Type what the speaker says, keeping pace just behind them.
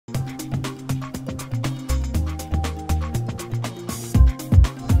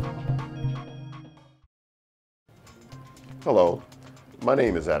Hello, my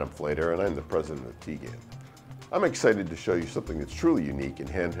name is Adam Flater and I'm the president of TEGAM. I'm excited to show you something that's truly unique in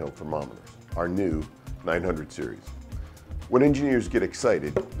handheld thermometers, our new 900 series. When engineers get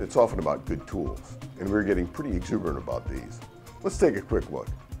excited, it's often about good tools, and we're getting pretty exuberant about these. Let's take a quick look.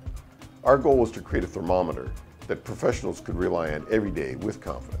 Our goal was to create a thermometer that professionals could rely on every day with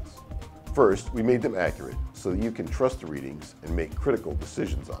confidence. First, we made them accurate so that you can trust the readings and make critical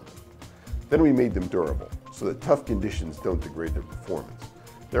decisions on them. Then we made them durable so that tough conditions don't degrade their performance.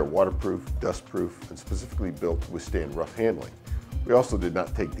 They're waterproof, dustproof, and specifically built to withstand rough handling. We also did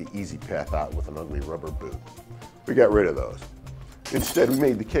not take the easy path out with an ugly rubber boot. We got rid of those. Instead, we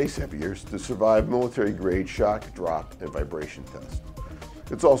made the case heavier to survive military-grade shock, drop, and vibration tests.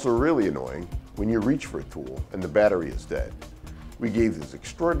 It's also really annoying when you reach for a tool and the battery is dead. We gave this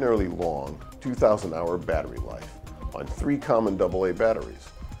extraordinarily long 2,000-hour battery life on 3 common AA batteries.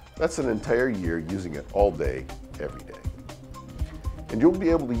 That's an entire year using it all day, every day. And you'll be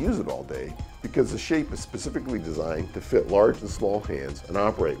able to use it all day because the shape is specifically designed to fit large and small hands and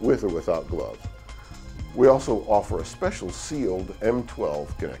operate with or without gloves. We also offer a special sealed M12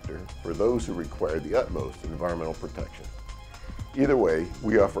 connector for those who require the utmost environmental protection. Either way,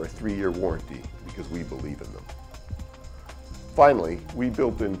 we offer a 3-year warranty because we believe in them. Finally, we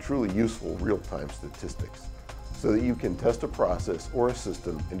built in truly useful real-time statistics so that you can test a process or a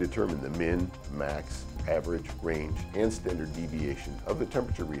system and determine the min, max, average, range, and standard deviation of the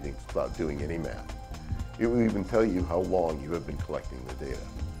temperature readings without doing any math. It will even tell you how long you have been collecting the data.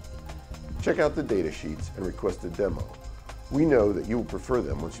 Check out the data sheets and request a demo. We know that you will prefer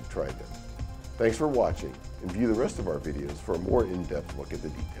them once you've tried them. Thanks for watching, and view the rest of our videos for a more in-depth look at the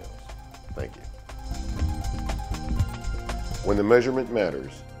details. Thank you. When the measurement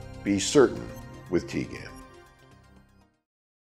matters, be certain with TEGAM.